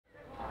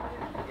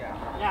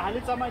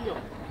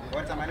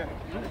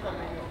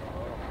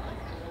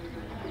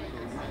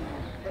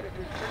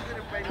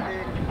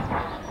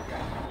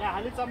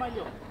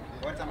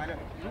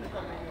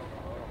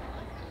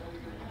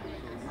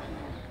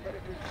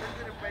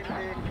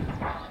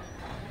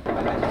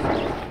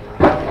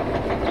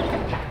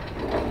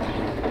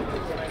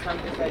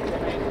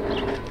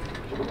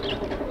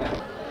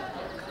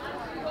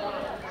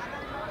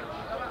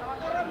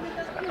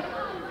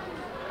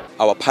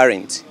Our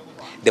parents,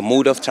 the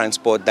mode of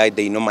transport that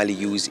they normally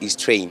use is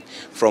train.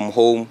 From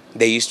home,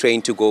 they use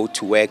train to go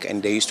to work,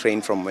 and they use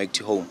train from work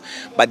to home.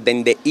 But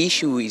then the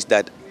issue is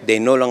that they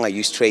no longer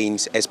use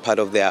trains as part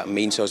of their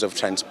main source of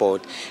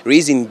transport.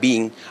 Reason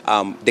being,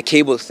 the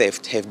cable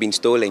theft have been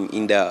stolen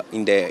in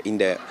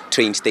the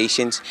train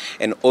stations,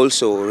 and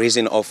also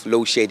reason of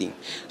load shedding.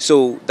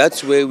 So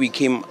that's where we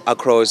came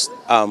across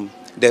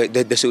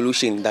the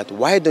solution that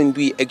why don't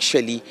we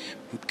actually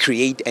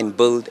create and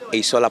build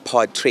a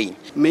solar-powered train.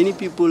 Many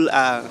people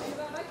are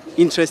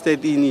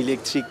interested in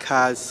electric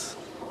cars,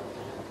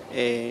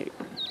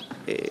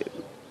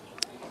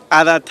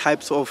 other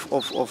types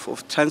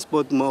of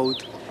transport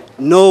mode.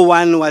 No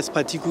one was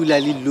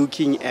particularly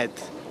looking at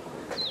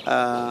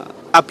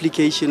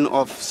application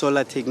of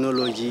solar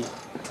technology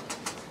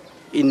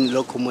in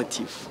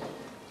locomotive.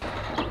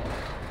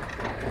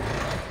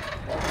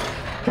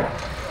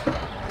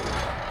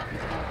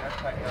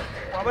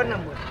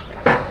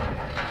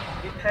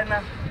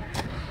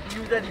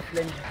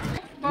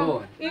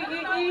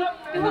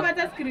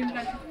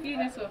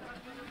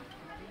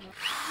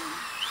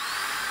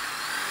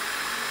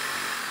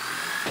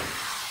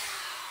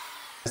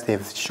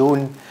 They've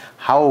shown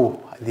how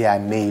they are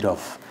made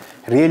of.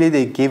 Really,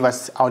 they gave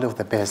us out of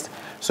the best.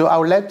 So I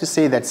would like to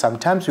say that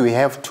sometimes we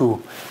have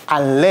to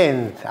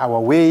unlearn our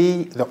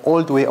way, the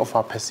old way of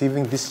our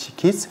perceiving these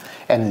kids,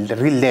 and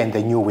relearn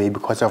the new way,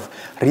 because of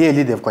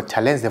really they've got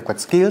talents, they've got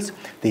skills,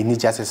 they need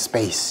just a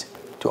space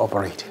to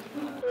operate.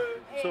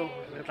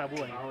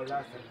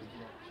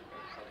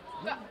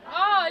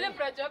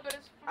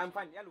 I'm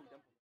fine.